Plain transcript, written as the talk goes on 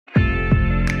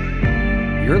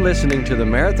You're listening to the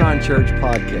Marathon Church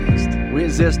podcast. We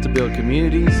exist to build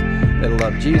communities that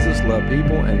love Jesus, love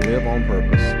people, and live on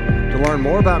purpose. To learn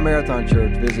more about Marathon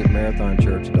Church, visit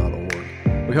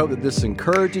marathonchurch.org. We hope that this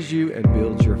encourages you and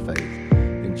builds your faith.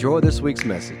 Enjoy this week's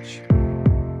message.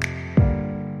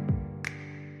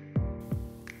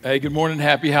 Hey, good morning.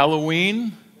 Happy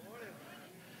Halloween.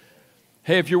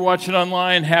 Hey, if you're watching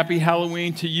online, happy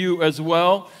Halloween to you as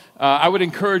well. I would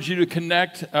encourage you to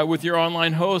connect with your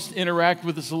online host, interact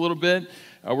with us a little bit.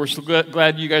 We're so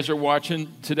glad you guys are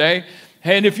watching today.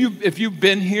 Hey, and if you've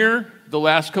been here the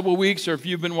last couple of weeks, or if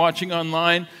you've been watching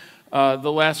online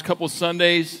the last couple of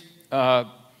Sundays,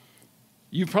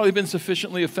 you've probably been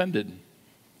sufficiently offended.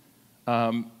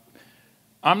 I'm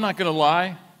not going to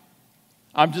lie.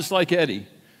 I'm just like Eddie.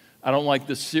 I don't like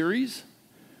this series.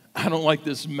 I don't like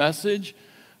this message.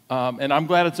 And I'm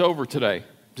glad it's over today.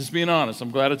 Just being honest,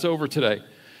 I'm glad it's over today.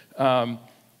 I'm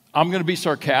going to be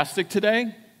sarcastic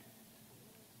today.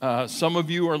 Some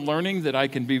of you are learning that I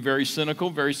can be very cynical,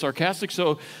 very sarcastic.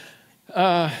 So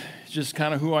just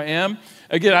kind of who I am.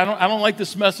 Again, I don't like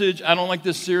this message. I don't like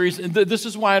this series. And this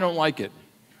is why I don't like it.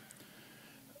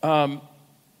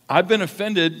 I've been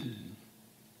offended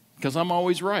because I'm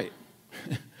always right.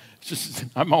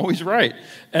 I'm always right.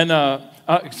 And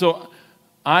so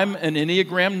I'm an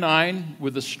Enneagram 9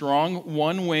 with a strong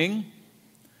one wing.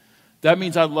 That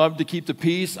means I love to keep the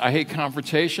peace. I hate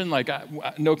confrontation.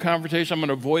 No confrontation. I'm going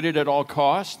to avoid it at all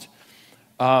cost.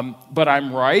 But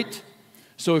I'm right.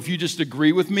 So if you just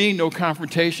agree with me, no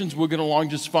confrontations, we'll get along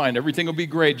just fine. Everything will be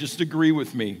great. Just agree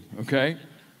with me, okay?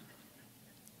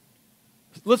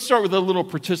 Let's start with a little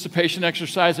participation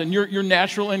exercise. And your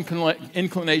natural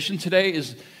inclination today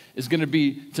is going to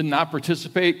be to not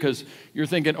participate because you're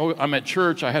thinking, oh, I'm at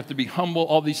church, I have to be humble,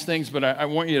 all these things, but I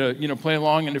want you to play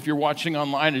along, and if you're watching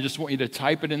online, I just want you to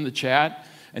type it in the chat,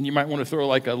 and you might want to throw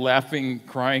like a laughing,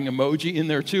 crying emoji in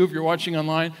there too if you're watching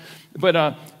online.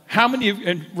 But how many of you,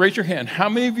 and raise your hand, how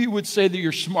many of you would say that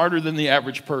you're smarter than the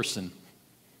average person?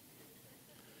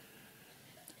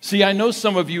 See, I know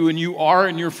some of you, and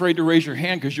you're afraid to raise your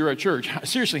hand because you're at church.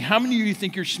 Seriously, how many of you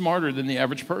think you're smarter than the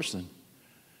average person?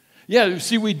 Yeah,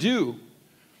 see, we do.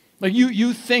 Like,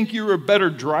 you think you're a better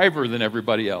driver than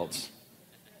everybody else.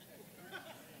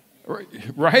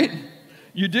 Right?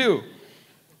 You do.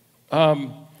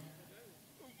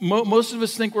 Most of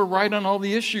us think we're right on all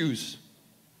the issues.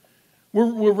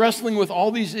 We're wrestling with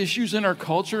all these issues in our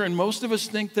culture, and most of us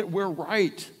think that we're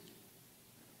right.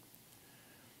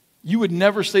 You would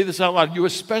never say this out loud. You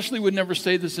especially would never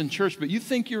say this in church, but you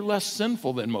think you're less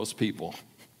sinful than most people.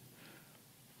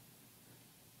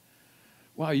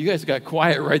 Wow, you guys got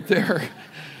quiet right there.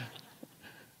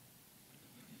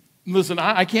 Listen,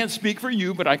 I can't speak for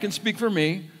you, but I can speak for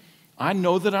me. I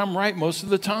know that I'm right most of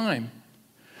the time.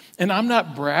 And I'm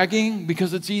not bragging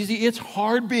because it's easy. It's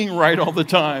hard being right all the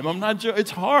time.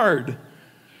 It's hard.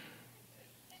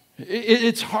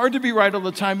 It's hard to be right all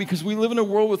the time because we live in a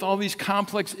world with all these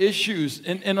complex issues.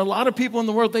 And a lot of people in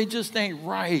the world, they just ain't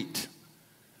right.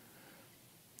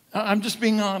 I'm just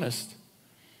being honest.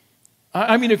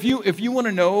 I mean, if you want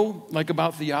to know,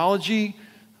 about theology,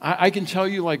 I can tell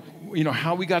you,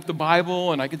 how we got the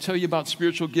Bible, and I can tell you about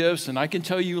spiritual gifts, and I can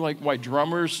tell you, why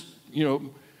drummers,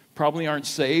 probably aren't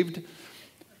saved.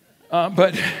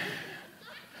 But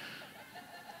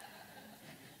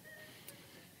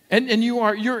and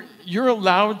you're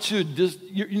allowed to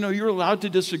you're allowed to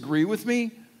disagree with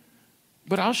me,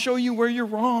 but I'll show you where you're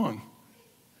wrong.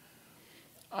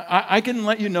 I can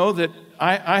let you know that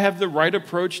I have the right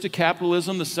approach to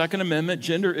capitalism, the Second Amendment,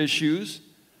 gender issues,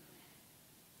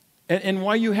 and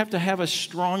why you have to have a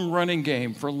strong running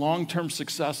game for long-term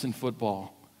success in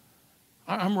football.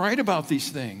 I'm right about these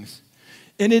things.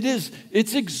 And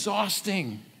it's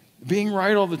exhausting being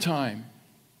right all the time.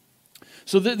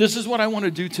 So this is what I want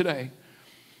to do today.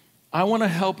 I want to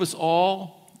help us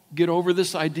all get over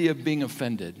this idea of being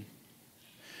offended.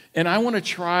 And I want to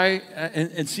try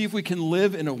and see if we can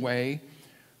live in a way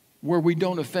where we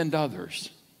don't offend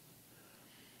others.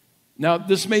 Now,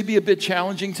 this may be a bit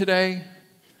challenging today,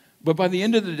 but by the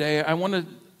end of the day, I want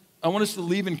us to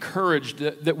leave encouraged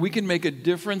that we can make a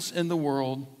difference in the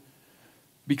world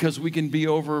because we can be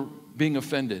over being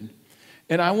offended.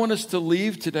 And I want us to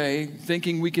leave today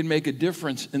thinking we can make a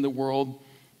difference in the world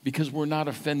because we're not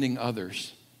offending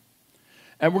others.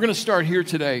 And we're going to start here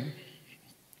today.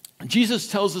 Jesus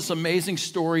tells this amazing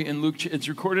story in Luke. It's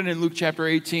recorded in Luke chapter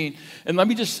 18. And let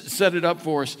me just set it up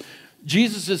for us.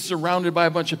 Jesus is surrounded by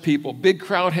a bunch of people. Big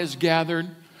crowd has gathered.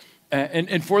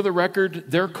 And for the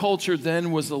record, their culture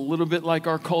then was a little bit like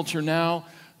our culture now.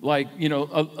 like, you know,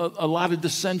 a lot of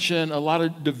dissension, a lot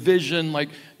of division. Like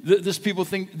these people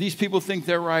think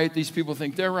they're right. These people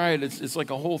think they're right. It's like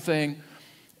a whole thing.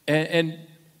 And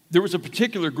there was a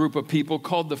particular group of people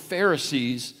called the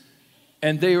Pharisees,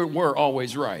 and they were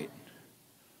always right.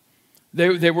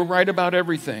 They were right about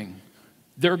everything.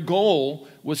 Their goal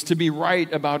was to be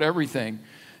right about everything.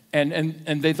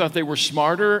 And they thought they were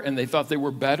smarter, and they thought they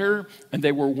were better, and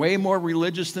they were way more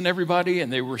religious than everybody,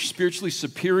 and they were spiritually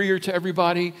superior to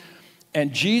everybody.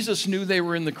 And Jesus knew they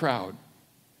were in the crowd.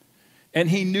 And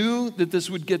he knew that this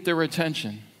would get their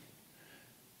attention.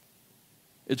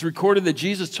 It's recorded that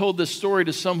Jesus told this story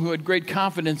to some who had great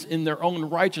confidence in their own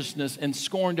righteousness and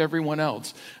scorned everyone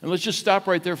else. And let's just stop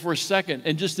right there for a second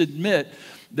and just admit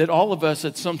that all of us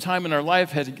at some time in our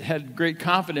life had great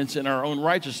confidence in our own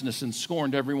righteousness and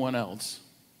scorned everyone else.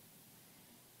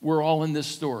 We're all in this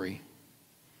story.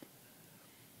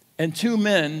 And two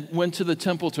men went to the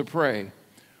temple to pray.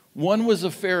 One was a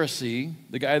Pharisee,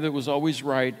 the guy that was always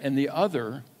right, and the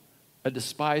other, a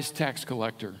despised tax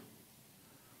collector.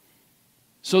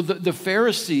 So the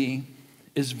Pharisee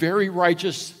is very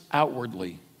righteous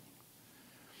outwardly.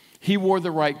 He wore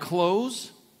the right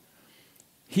clothes.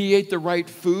 He ate the right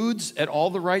foods at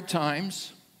all the right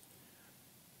times.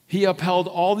 He upheld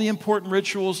all the important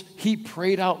rituals. He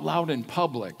prayed out loud in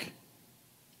public.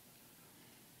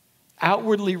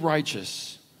 Outwardly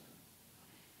righteous.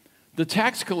 The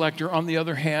tax collector, on the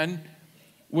other hand,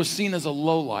 was seen as a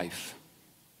lowlife.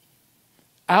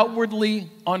 Outwardly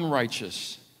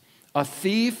unrighteous. A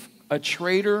thief, a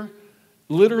traitor,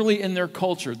 literally in their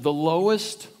culture, the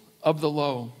lowest of the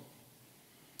low.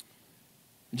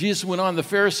 Jesus went on, the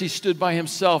Pharisee stood by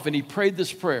himself and he prayed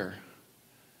this prayer.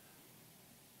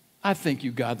 I thank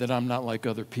you, God, that I'm not like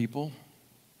other people.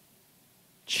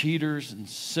 Cheaters and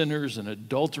sinners and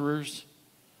adulterers.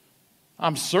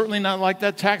 I'm certainly not like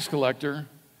that tax collector.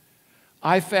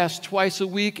 I fast twice a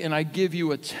week and I give you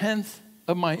 1/10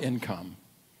 of my income.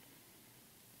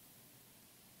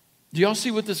 Do y'all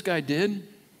see what this guy did?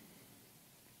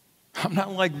 I'm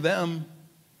not like them.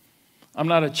 I'm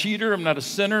not a cheater. I'm not a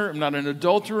sinner. I'm not an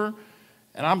adulterer.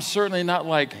 And I'm certainly not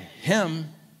like him.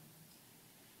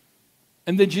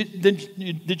 And did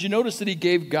you notice that he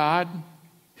gave God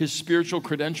his spiritual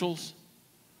credentials?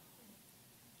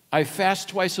 I fast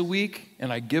twice a week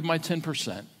and I give my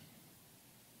 10%.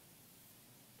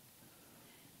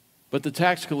 But the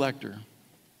tax collector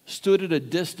stood at a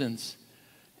distance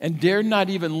and dared not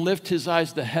even lift his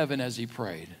eyes to heaven as he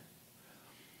prayed.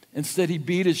 Instead, he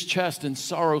beat his chest in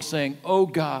sorrow, saying, "Oh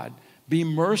God, be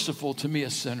merciful to me,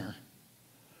 a sinner."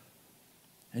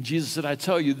 And Jesus said, I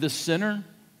tell you, this sinner,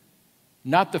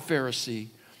 not the Pharisee,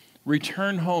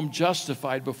 returned home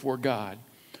justified before God.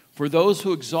 For those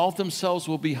who exalt themselves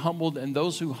will be humbled, and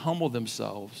those who humble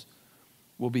themselves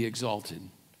will be exalted.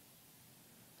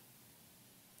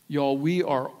 Y'all, we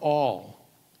are all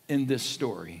in this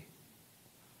story.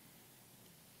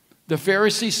 The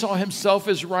Pharisee saw himself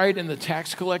as right and the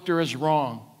tax collector as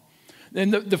wrong.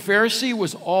 And the Pharisee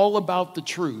was all about the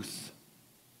truth.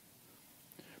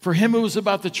 For him, it was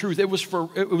about the truth. It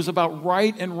was about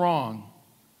right and wrong.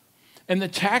 And the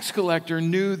tax collector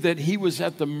knew that he was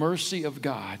at the mercy of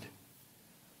God.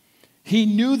 He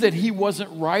knew that he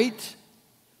wasn't right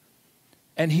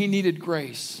and he needed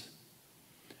grace.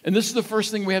 And this is the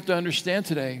first thing we have to understand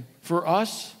today. For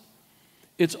us,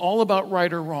 it's all about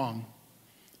right or wrong.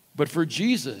 But for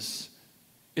Jesus,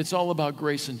 it's all about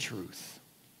grace and truth.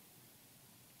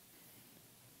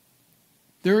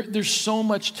 There's so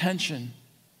much tension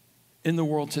in the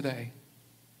world today.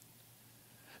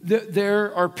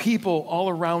 There are people all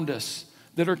around us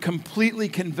that are completely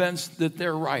convinced that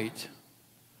they're right.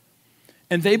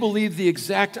 And they believe the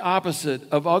exact opposite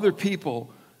of other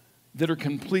people that are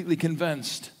completely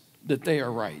convinced that they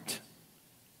are right.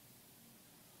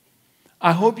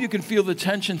 I hope you can feel the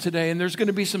tension today, and there's going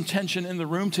to be some tension in the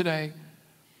room today.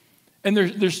 And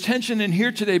there's tension in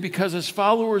here today because as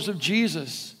followers of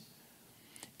Jesus,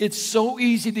 it's so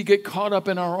easy to get caught up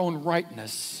in our own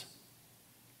rightness.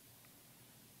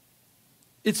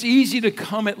 It's easy to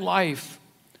come at life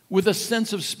with a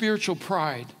sense of spiritual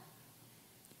pride.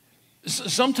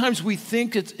 Sometimes we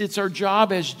think it's our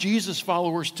job as Jesus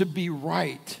followers to be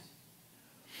right.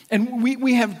 And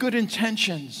we have good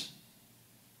intentions.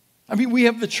 I mean, we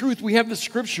have the truth. We have the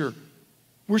scripture.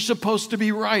 We're supposed to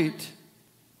be right.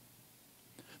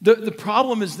 The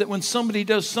problem is that when somebody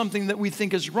does something that we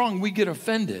think is wrong, we get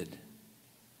offended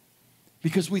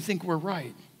because we think we're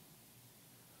right.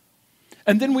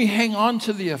 And then we hang on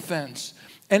to the offense,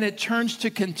 and it turns to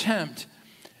contempt.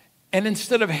 And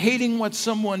instead of hating what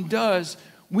someone does,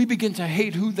 we begin to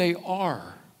hate who they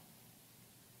are.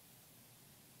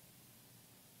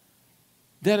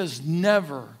 That is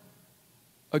never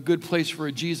a good place for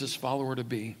a Jesus follower to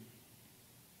be.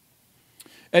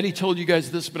 Eddie told you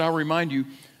guys this, but I'll remind you.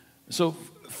 So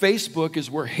Facebook is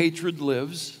where hatred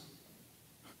lives.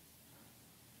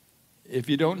 If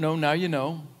you don't know, now you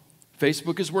know.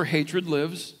 Facebook is where hatred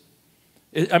lives.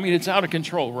 It's out of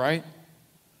control, right?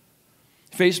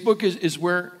 Facebook is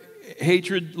where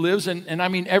hatred lives. And I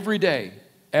mean, every day,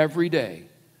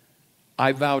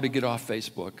 I vow to get off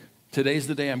Facebook. Today's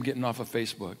the day I'm getting off of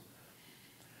Facebook.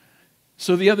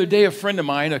 So the other day, a friend of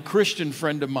mine, a Christian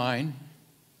friend of mine,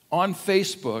 on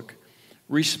Facebook,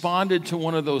 responded to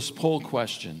one of those poll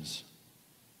questions.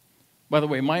 By the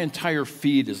way, my entire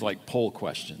feed is like poll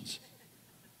questions.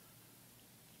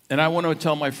 And I want to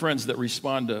tell my friends that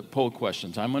respond to poll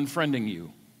questions, I'm unfriending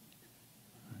you.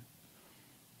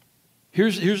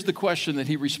 Here's the question that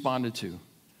he responded to.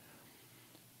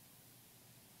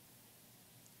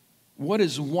 What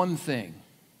is one thing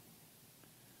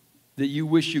that you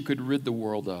wish you could rid the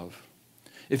world of?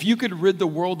 If you could rid the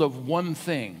world of one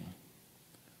thing,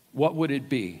 what would it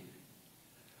be?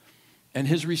 And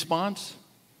his response?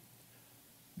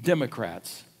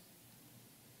 Democrats.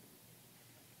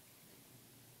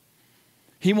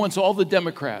 He wants all the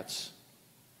Democrats,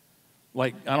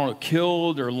 like, I don't know,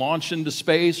 killed or launched into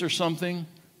space or something.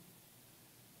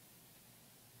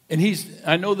 And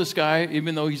I know this guy,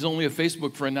 even though he's only a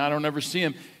Facebook friend, I don't ever see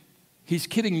him. He's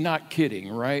kidding, not kidding,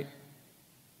 right?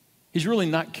 He's really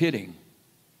not kidding.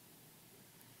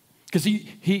 Because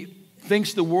he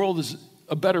thinks the world is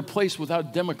a better place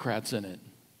without Democrats in it.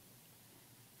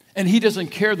 And he doesn't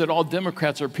care that all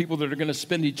Democrats are people that are going to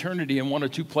spend eternity in one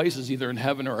of two places, either in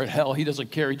heaven or in hell. He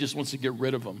doesn't care. He just wants to get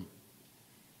rid of them.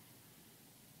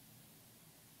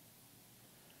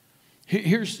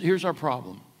 Here's our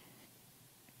problem.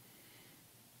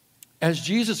 As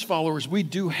Jesus followers, we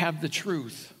do have the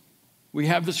truth. We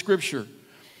have the scripture.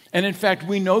 And in fact,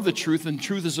 we know the truth, and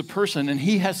truth is a person, and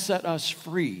he has set us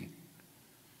free.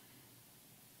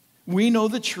 We know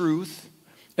the truth,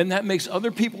 and that makes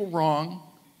other people wrong,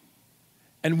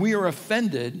 and we are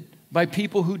offended by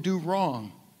people who do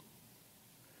wrong.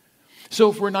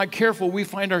 So if we're not careful, we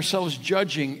find ourselves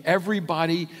judging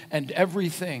everybody and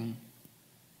everything.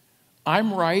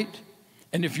 I'm right,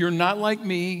 and if you're not like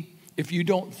me, if you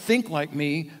don't think like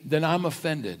me, then I'm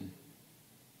offended.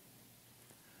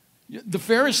 The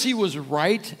Pharisee was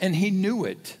right, and he knew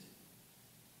it.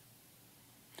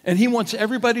 And he wants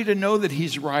everybody to know that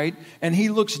he's right, and he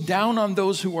looks down on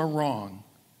those who are wrong.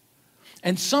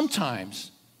 And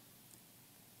sometimes,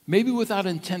 maybe without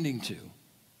intending to,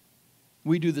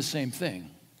 we do the same thing.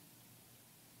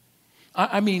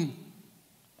 I'm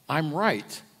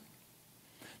right.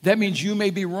 That means you may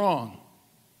be wrong.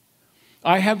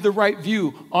 I have the right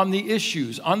view on the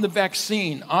issues, on the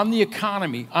vaccine, on the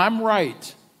economy. I'm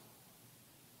right.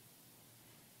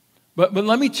 But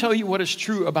let me tell you what is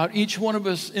true about each one of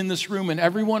us in this room and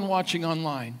everyone watching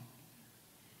online.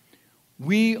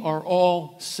 We are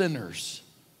all sinners.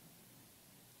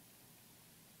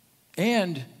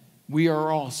 And we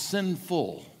are all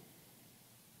sinful.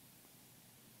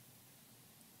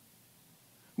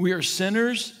 We are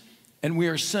sinners and we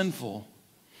are sinful.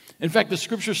 In fact, the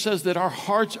scripture says that our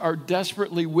hearts are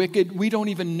desperately wicked. We don't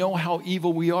even know how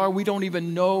evil we are. We don't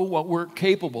even know what we're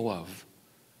capable of.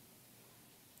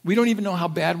 We don't even know how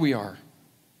bad we are.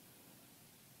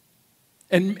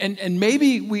 And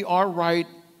maybe we are right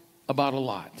about a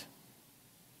lot.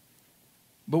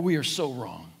 But we are so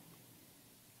wrong.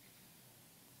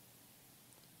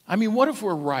 What if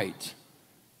we're right,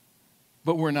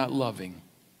 but we're not loving?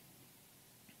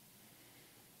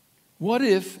 What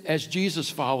if, as Jesus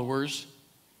followers,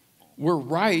 we're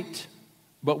right,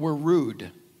 but we're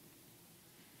rude?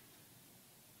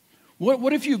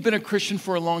 What if you've been a Christian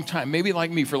for a long time, maybe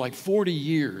like me, for like 40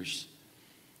 years?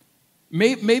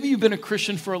 Maybe you've been a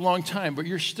Christian for a long time, but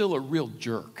you're still a real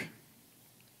jerk.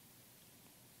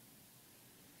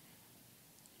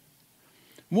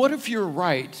 What if you're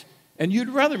right, and you'd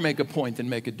rather make a point than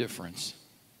make a difference?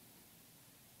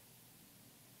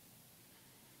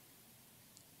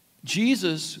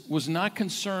 Jesus was not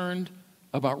concerned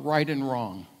about right and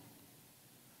wrong.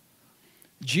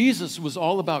 Jesus was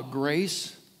all about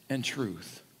grace and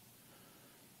truth.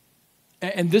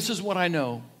 And this is what I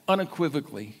know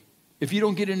unequivocally. If you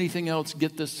don't get anything else,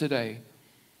 get this today.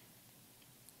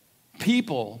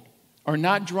 People are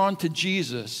not drawn to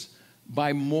Jesus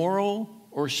by moral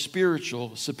or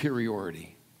spiritual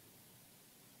superiority.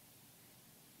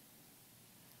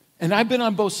 And I've been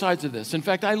on both sides of this. In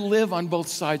fact, I live on both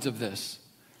sides of this.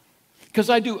 Because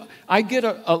I get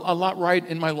a lot right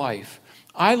in my life.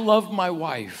 I love my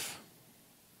wife.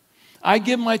 I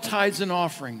give my tithes and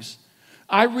offerings.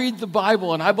 I read the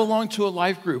Bible and I belong to a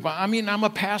life group. I mean, I'm a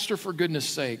pastor, for goodness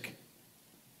sake.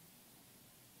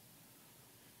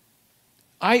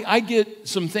 I get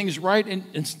some things right,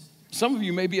 and some of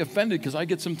you may be offended because I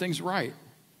get some things right.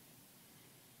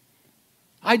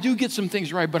 I do get some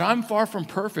things right, but I'm far from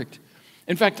perfect.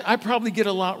 In fact, I probably get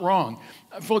a lot wrong.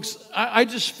 Folks, I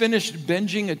just finished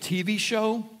binging a TV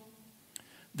show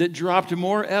that dropped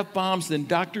more F-bombs than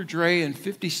Dr. Dre and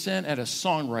 50 Cent at a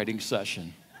songwriting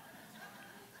session.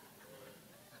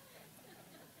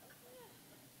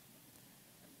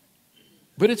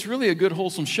 But it's really a good,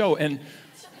 wholesome show. And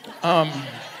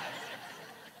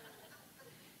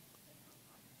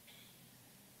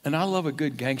and I love a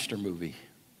good gangster movie.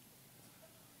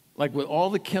 Like with all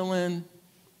the killing and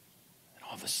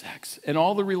all the sex and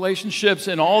all the relationships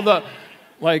and all the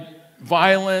like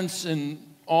violence and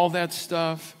all that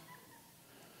stuff.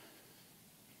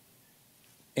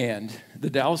 And the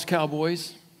Dallas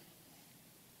Cowboys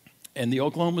and the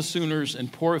Oklahoma Sooners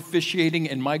and poor officiating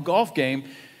in my golf game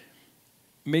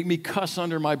make me cuss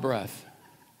under my breath.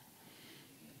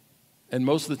 And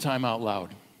most of the time out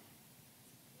loud.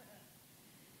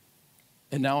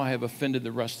 And now I have offended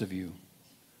the rest of you.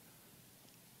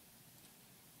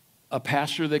 A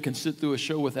pastor that can sit through a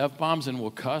show with F-bombs and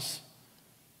will cuss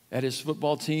at his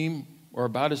football team or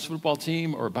about his football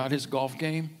team or about his golf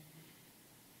game.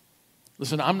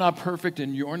 Listen, I'm not perfect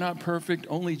and you're not perfect.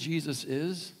 Only Jesus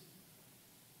is.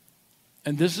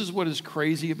 And this is what is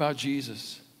crazy about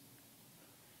Jesus.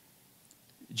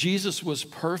 Jesus was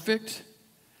perfect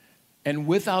and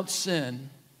without sin,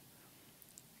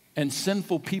 and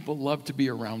sinful people love to be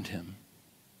around him.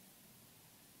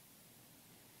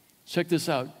 Check this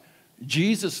out.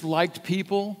 Jesus liked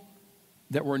people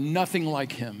that were nothing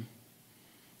like him,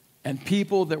 and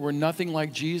people that were nothing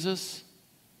like Jesus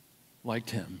liked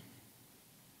him.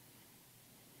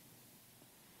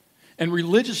 And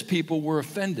religious people were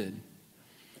offended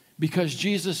because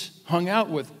Jesus hung out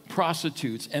with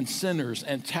prostitutes and sinners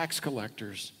and tax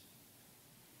collectors.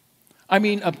 I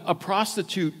mean, a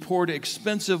prostitute poured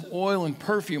expensive oil and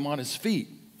perfume on his feet.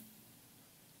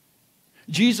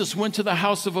 Jesus went to the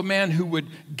house of a man who would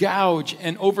gouge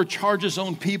and overcharge his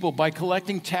own people by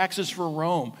collecting taxes for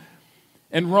Rome.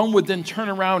 And Rome would then turn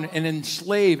around and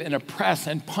enslave and oppress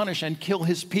and punish and kill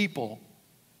his people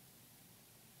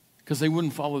because they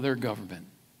wouldn't follow their government.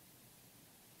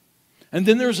 And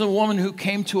then there's a woman who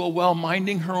came to a well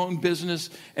minding her own business,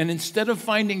 and instead of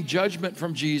finding judgment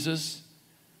from Jesus,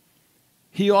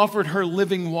 he offered her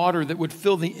living water that would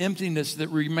fill the emptiness that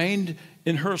remained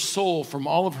in her soul from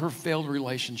all of her failed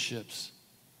relationships.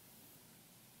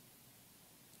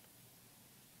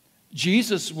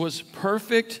 Jesus was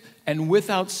perfect and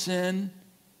without sin,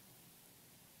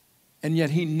 and yet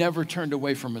he never turned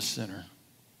away from a sinner.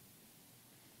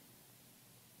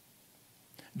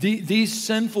 These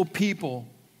sinful people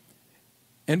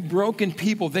and broken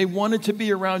people, they wanted to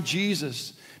be around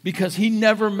Jesus because he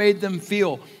never made them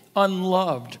feel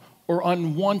unloved or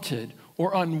unwanted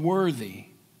or unworthy.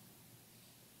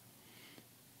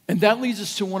 And that leads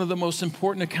us to one of the most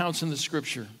important accounts in the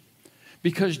scripture,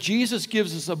 because Jesus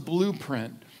gives us a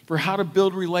blueprint for how to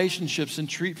build relationships and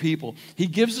treat people. He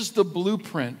gives us the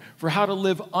blueprint for how to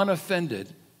live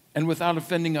unoffended and without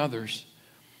offending others.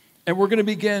 And we're going to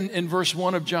begin in verse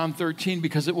 1 of John 13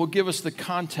 because it will give us the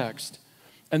context,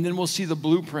 and then we'll see the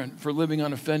blueprint for living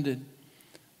unoffended.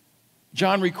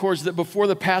 John records that before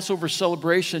the Passover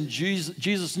celebration,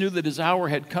 Jesus knew that his hour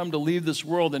had come to leave this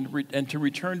world and to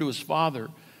return to his Father.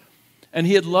 And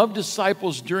he had loved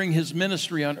disciples during his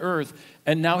ministry on earth,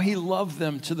 and now he loved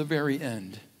them to the very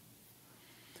end.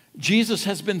 Jesus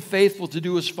has been faithful to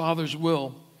do his Father's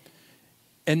will,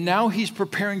 and now he's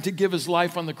preparing to give his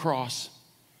life on the cross.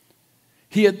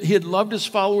 He had loved his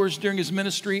followers during his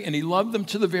ministry, and he loved them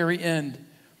to the very end.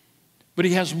 But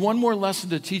he has one more lesson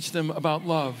to teach them about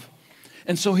love.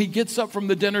 And so he gets up from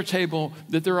the dinner table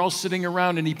that they're all sitting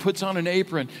around, and he puts on an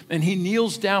apron, and he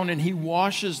kneels down and he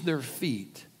washes their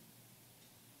feet.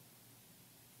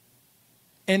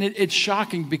 And it's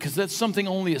shocking because that's something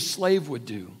only a slave would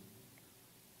do.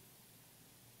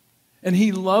 And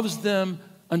he loves them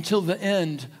until the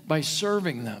end by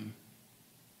serving them.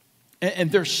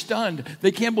 And they're stunned.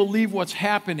 They can't believe what's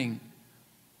happening.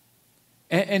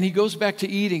 And he goes back to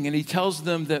eating, and he tells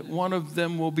them that one of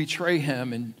them will betray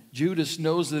him, and Judas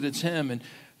knows that it's him, and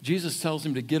Jesus tells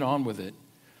him to get on with it.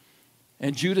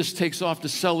 And Judas takes off to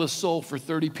sell his soul for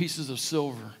 30 pieces of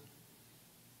silver.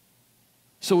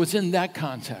 So it's in that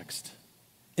context,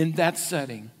 in that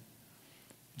setting,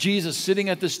 Jesus sitting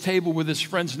at this table with his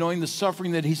friends, knowing the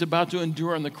suffering that he's about to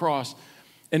endure on the cross.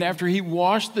 And after he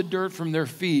washed the dirt from their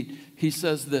feet, he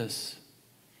says this: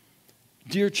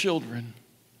 Dear children,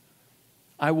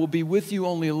 I will be with you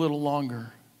only a little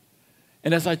longer.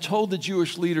 And as I told the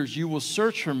Jewish leaders, you will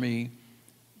search for me,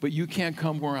 but you can't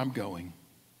come where I'm going.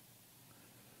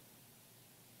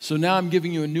 So now I'm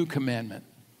giving you a new commandment.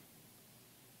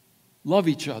 Love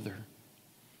each other.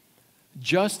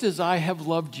 Just as I have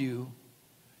loved you,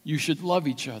 you should love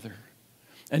each other.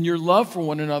 And your love for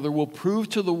one another will prove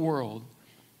to the world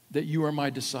that you are my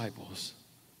disciples.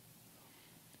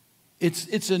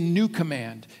 It's a new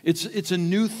command. It's a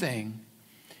new thing.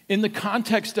 In the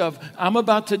context of, I'm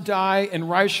about to die and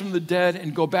rise from the dead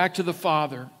and go back to the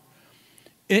Father.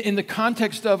 In the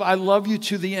context of, I love you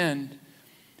to the end.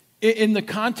 In the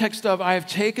context of, I have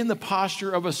taken the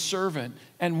posture of a servant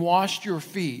and washed your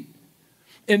feet.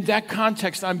 In that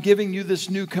context, I'm giving you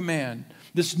this new command,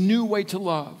 this new way to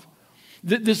love.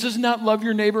 This is not love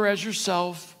your neighbor as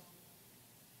yourself.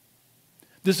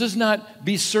 This is not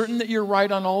be certain that you're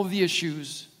right on all of the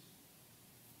issues.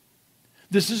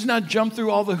 This is not jump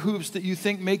through all the hoops that you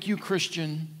think make you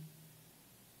Christian.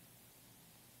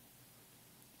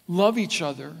 Love each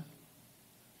other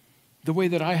the way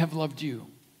that I have loved you.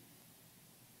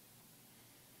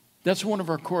 That's one of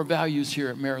our core values here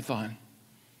at Marathon.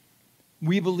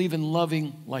 We believe in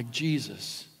loving like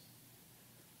Jesus.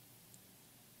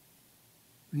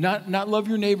 Not love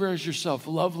your neighbor as yourself.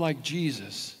 Love like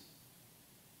Jesus.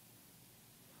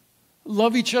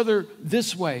 Love each other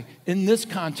this way, in this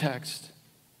context.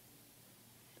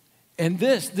 And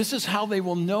this is how they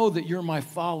will know that you're my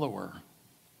follower.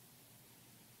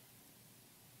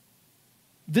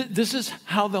 This is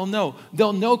how they'll know.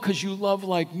 They'll know because you love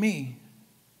like me.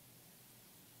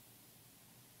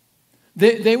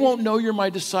 They won't know you're my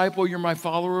disciple, you're my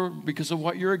follower because of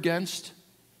what you're against.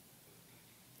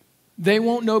 They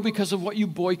won't know because of what you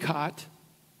boycott.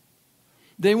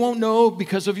 They won't know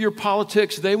because of your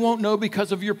politics. They won't know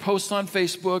because of your posts on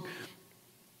Facebook.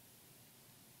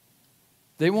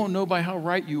 They won't know by how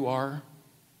right you are.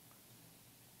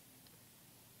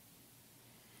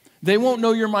 They won't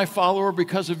know you're my follower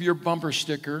because of your bumper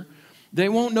sticker. They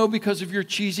won't know because of your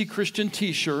cheesy Christian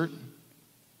t-shirt.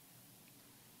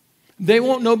 They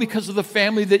won't know because of the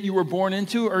family that you were born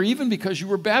into or even because you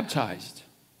were baptized.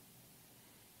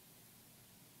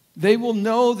 They will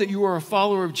know that you are a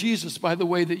follower of Jesus by the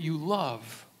way that you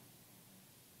love.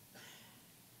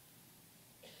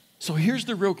 So here's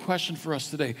the real question for us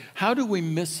today. How do we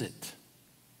miss it?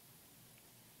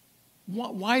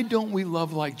 Why don't we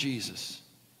love like Jesus?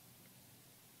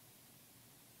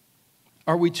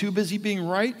 Are we too busy being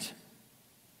right?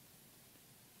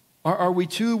 Are we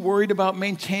too worried about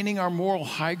maintaining our moral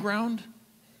high ground?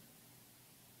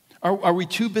 Are we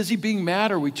too busy being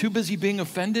mad? Are we too busy being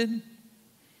offended?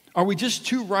 Are we just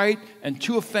too right and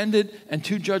too offended and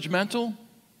too judgmental?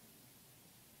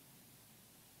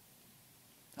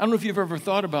 I don't know if you've ever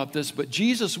thought about this, but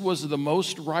Jesus was the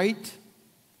most right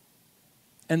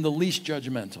and the least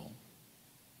judgmental.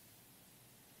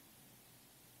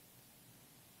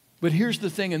 But here's the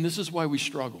thing, and this is why we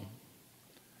struggle.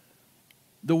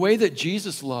 The way that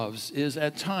Jesus loves is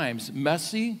at times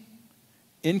messy,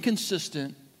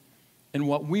 inconsistent, and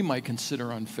what we might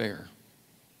consider unfair.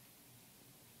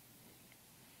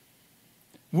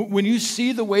 When you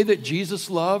see the way that Jesus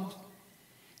loved,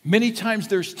 many times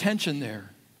there's tension there.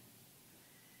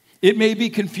 It may be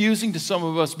confusing to some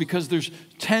of us because there's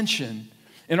tension,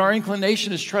 and our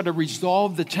inclination is to try to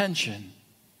resolve the tension.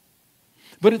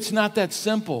 But it's not that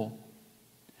simple.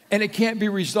 And it can't be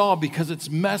resolved because it's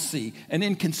messy and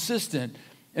inconsistent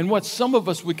and what some of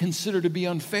us would consider to be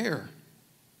unfair.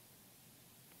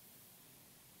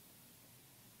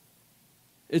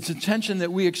 It's a tension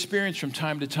that we experience from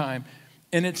time to time,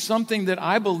 and it's something that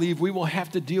I believe we will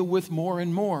have to deal with more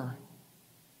and more.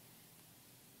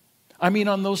 I mean,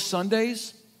 on those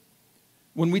Sundays,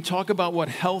 when we talk about what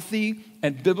healthy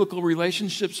and biblical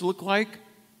relationships look like,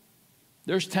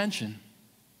 there's tension.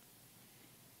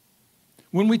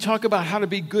 When we talk about how to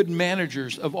be good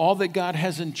managers of all that God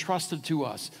has entrusted to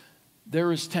us, there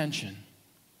is tension.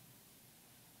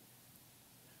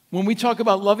 When we talk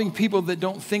about loving people that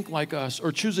don't think like us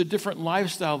or choose a different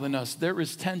lifestyle than us, there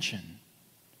is tension.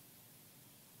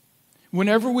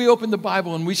 Whenever we open the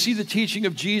Bible and we see the teaching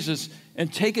of Jesus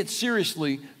and take it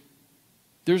seriously,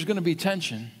 there's going to be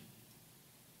tension.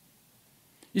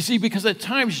 You see, because at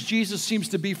times Jesus seems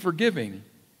to be forgiving.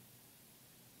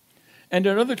 And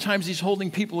at other times, he's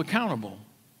holding people accountable.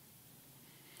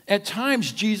 At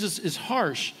times, Jesus is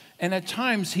harsh, and at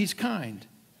times, he's kind.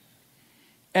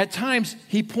 At times,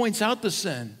 he points out the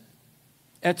sin.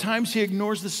 At times, he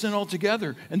ignores the sin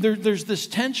altogether. And there's this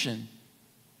tension.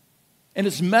 And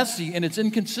it's messy, and it's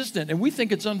inconsistent, and we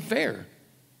think it's unfair.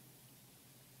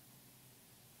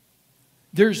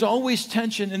 There's always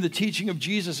tension in the teaching of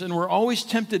Jesus, and we're always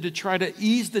tempted to try to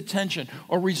ease the tension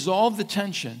or resolve the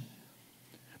tension.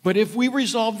 But if we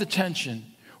resolve the tension,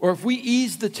 or if we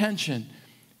ease the tension,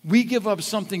 we give up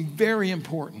something very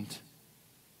important.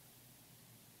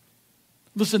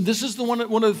 Listen, this is one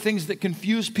of the things that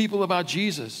confuse people about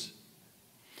Jesus.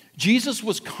 Jesus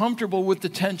was comfortable with the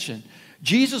tension.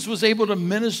 Jesus was able to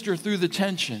minister through the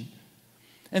tension.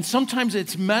 And sometimes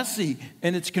it's messy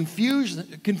and it's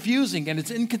confusing and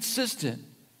it's inconsistent.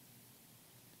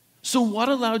 So what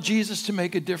allowed Jesus to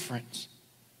make a difference?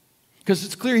 Because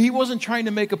it's clear he wasn't trying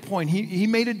to make a point. He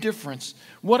made a difference.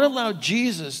 What allowed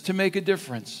Jesus to make a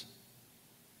difference?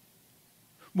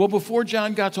 Well, before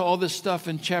John got to all this stuff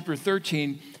in chapter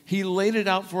 13, he laid it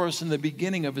out for us in the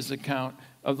beginning of his account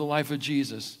of the life of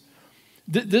Jesus.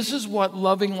 This is what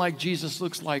loving like Jesus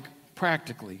looks like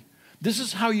practically. This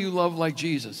is how you love like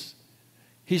Jesus.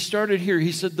 He started here.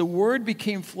 He said, the Word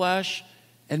became flesh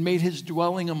and made his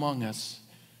dwelling among us.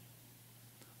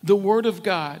 The Word of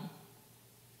God.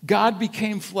 God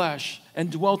became flesh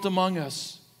and dwelt among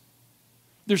us.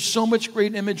 There's so much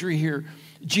great imagery here.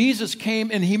 Jesus came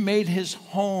and he made his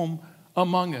home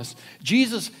among us.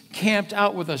 Jesus camped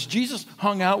out with us. Jesus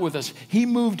hung out with us. He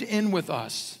moved in with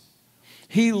us.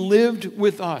 He lived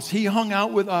with us. He hung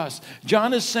out with us.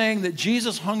 John is saying that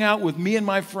Jesus hung out with me and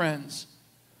my friends.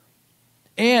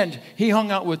 And he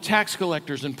hung out with tax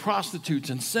collectors and prostitutes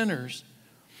and sinners.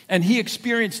 And he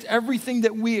experienced everything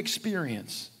that we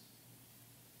experience.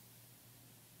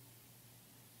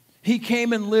 He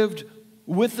came and lived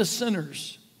with the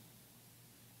sinners.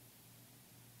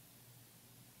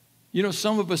 You know,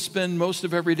 some of us spend most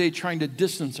of every day trying to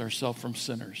distance ourselves from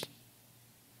sinners.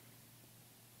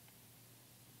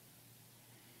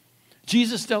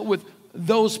 Jesus dealt with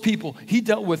those people. He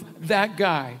dealt with that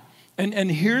guy. And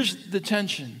here's the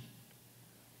tension.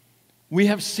 We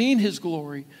have seen his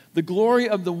glory, the glory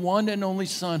of the one and only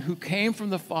Son who came from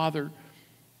the Father,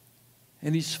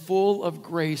 and he's full of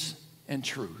grace and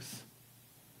truth.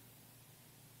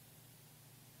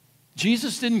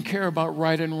 Jesus didn't care about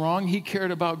right and wrong. He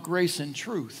cared about grace and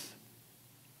truth.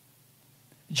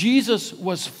 Jesus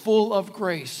was full of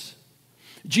grace.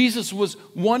 Jesus was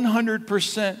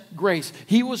 100% grace.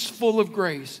 He was full of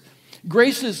grace.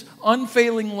 Grace is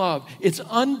unfailing love. It's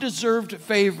undeserved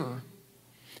favor.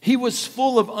 He was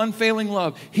full of unfailing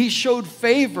love. He showed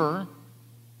favor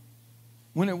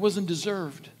when it wasn't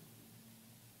deserved.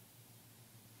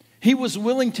 He was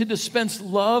willing to dispense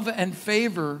love and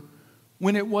favor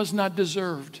when it was not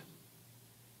deserved.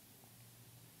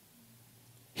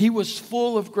 He was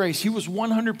full of grace. He was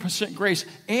 100% grace.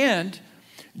 And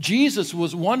Jesus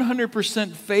was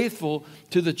 100% faithful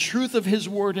to the truth of his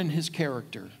word and his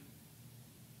character.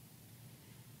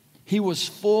 He was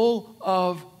full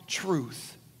of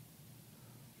truth.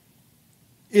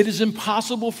 It is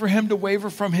impossible for him to waver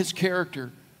from his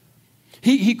character.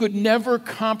 He could never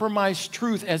compromise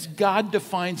truth as God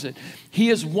defines it. He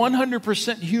is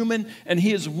 100% human and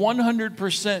he is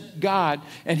 100% God,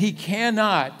 and he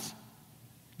cannot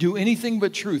do anything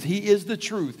but truth. He is the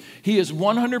truth. He is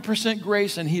 100%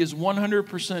 grace and he is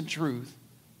 100% truth.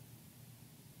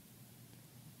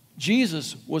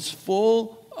 Jesus was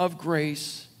full of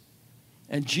grace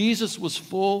and Jesus was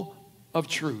full of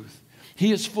truth.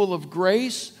 He is full of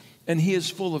grace and he is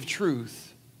full of truth.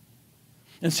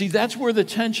 And see, that's where the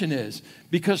tension is.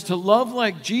 Because to love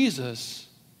like Jesus,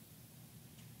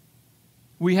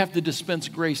 we have to dispense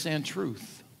grace and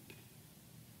truth.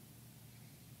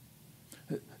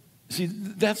 See,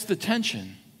 that's the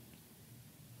tension.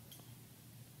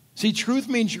 See, truth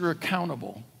means you're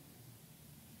accountable.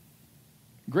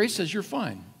 Grace says you're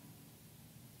fine.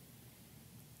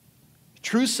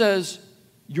 Truth says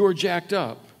you're jacked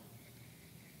up.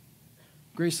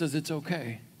 Grace says it's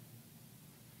okay.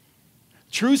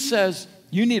 Truth says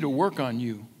you need to work on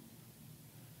you.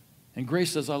 And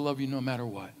grace says I love you no matter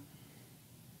what.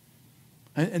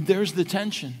 And there's the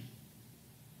tension.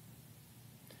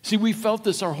 See, we felt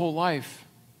this our whole life.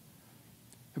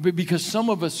 Because some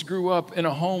of us grew up in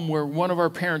a home where one of our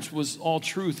parents was all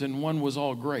truth and one was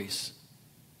all grace.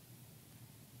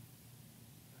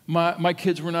 My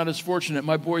kids were not as fortunate.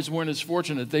 My boys weren't as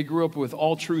fortunate. They grew up with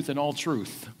all truth and all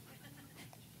truth.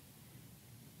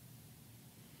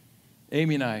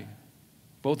 Amy and I,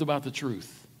 both about the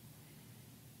truth.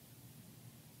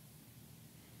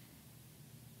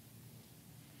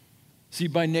 See,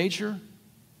 by nature,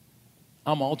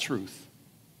 I'm all truth.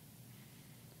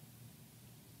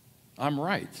 I'm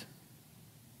right.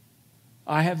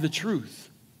 I have the truth.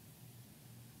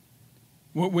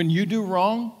 When you do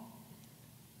wrong,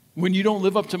 when you don't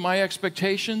live up to my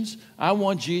expectations, I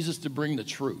want Jesus to bring the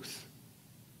truth.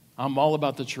 I'm all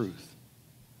about the truth.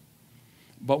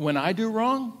 But when I do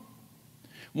wrong,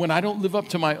 when I don't live up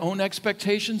to my own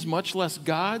expectations, much less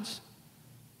God's,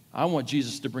 I want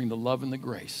Jesus to bring the love and the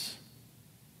grace.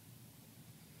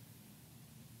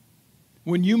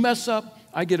 When you mess up,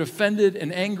 I get offended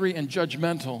and angry and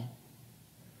judgmental.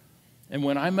 And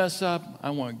when I mess up, I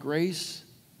want grace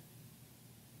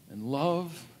and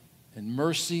love and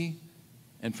mercy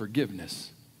and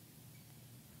forgiveness.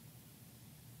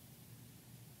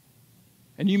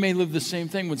 And you may live the same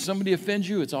thing. When somebody offends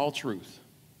you, it's all truth.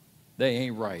 They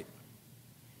ain't right.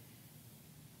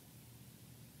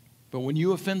 But when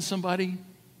you offend somebody,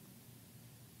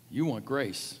 you want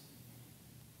grace.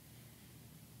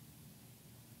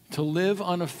 To live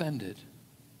unoffended,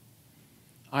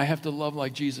 I have to love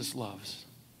like Jesus loves.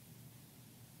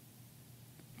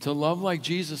 To love like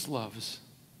Jesus loves,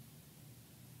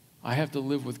 I have to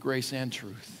live with grace and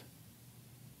truth.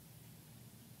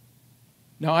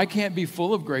 Now, I can't be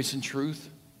full of grace and truth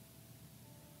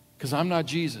because I'm not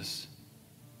Jesus.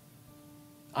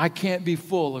 I can't be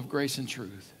full of grace and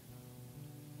truth.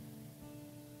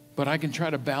 But I can try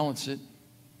to balance it.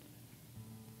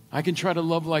 I can try to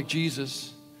love like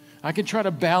Jesus. I can try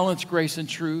to balance grace and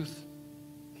truth.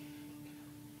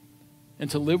 And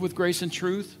to live with grace and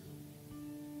truth,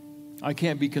 I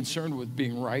can't be concerned with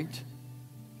being right.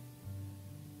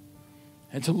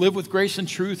 And to live with grace and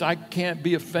truth, I can't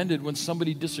be offended when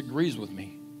somebody disagrees with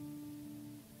me.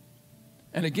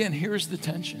 And again, here's the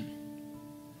tension.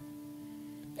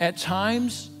 At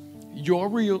times, your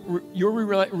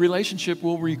relationship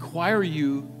will require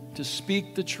you to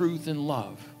speak the truth in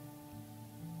love.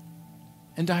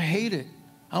 And I hate it.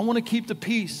 I want to keep the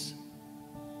peace.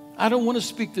 I don't want to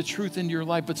speak the truth into your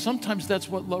life, but sometimes that's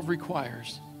what love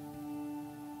requires.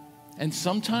 And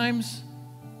sometimes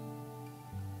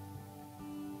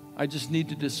I just need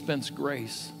to dispense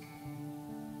grace.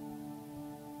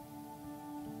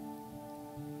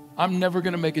 I'm never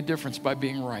going to make a difference by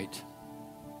being right.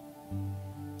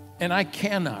 And I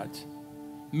cannot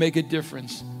make a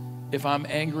difference if I'm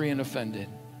angry and offended.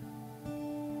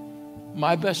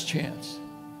 My best chance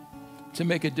to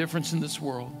make a difference in this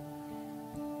world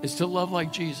is to love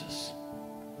like Jesus,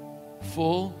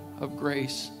 full of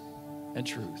grace and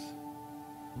truth.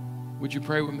 Would you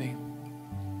pray with me?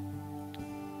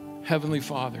 Heavenly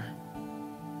Father,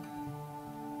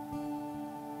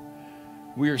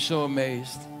 we are so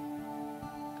amazed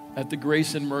at the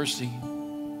grace and mercy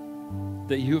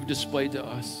that you have displayed to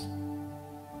us.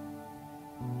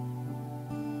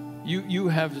 You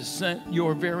have sent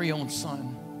your very own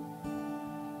Son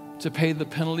to pay the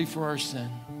penalty for our sin,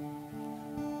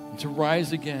 to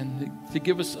rise again, to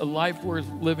give us a life worth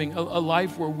living, a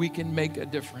life where we can make a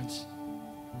difference.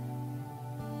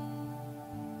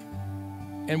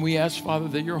 And we ask, Father,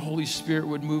 that your Holy Spirit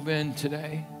would move in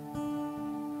today,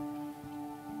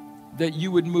 that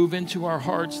you would move into our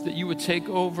hearts, that you would take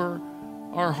over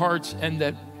our hearts, and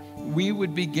that we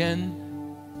would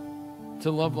begin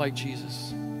to love like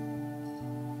Jesus.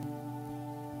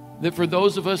 That for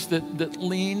those of us that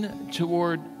lean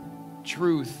toward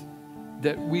truth,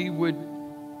 that we would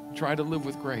try to live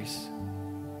with grace.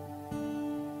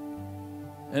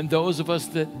 And those of us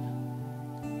that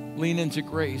lean into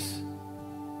grace,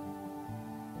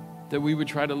 that we would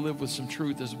try to live with some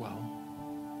truth as well.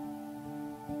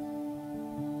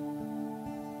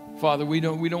 Father, we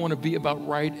don't want to be about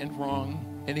right and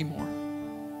wrong anymore.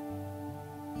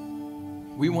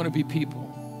 We want to be people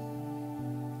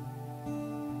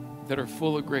that are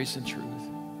full of grace and truth,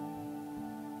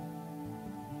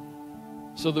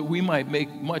 so that we might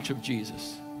make much of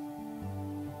Jesus.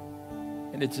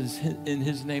 And it's in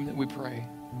his name that we pray.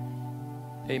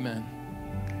 Amen.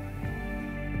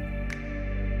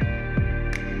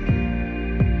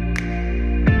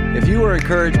 If you were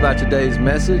encouraged by today's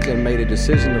message and made a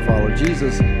decision to follow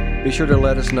Jesus, be sure to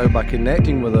let us know by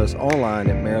connecting with us online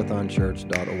at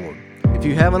marathonchurch.org. If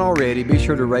you haven't already, be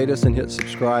sure to rate us and hit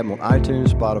subscribe on iTunes,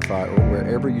 Spotify, or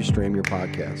wherever you stream your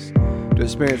podcasts. To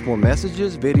experience more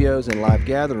messages, videos, and live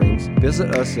gatherings,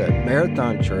 visit us at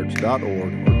marathonchurch.org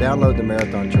or download the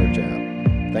Marathon Church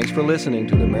app. Thanks for listening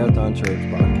to the Marathon Church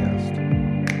podcast.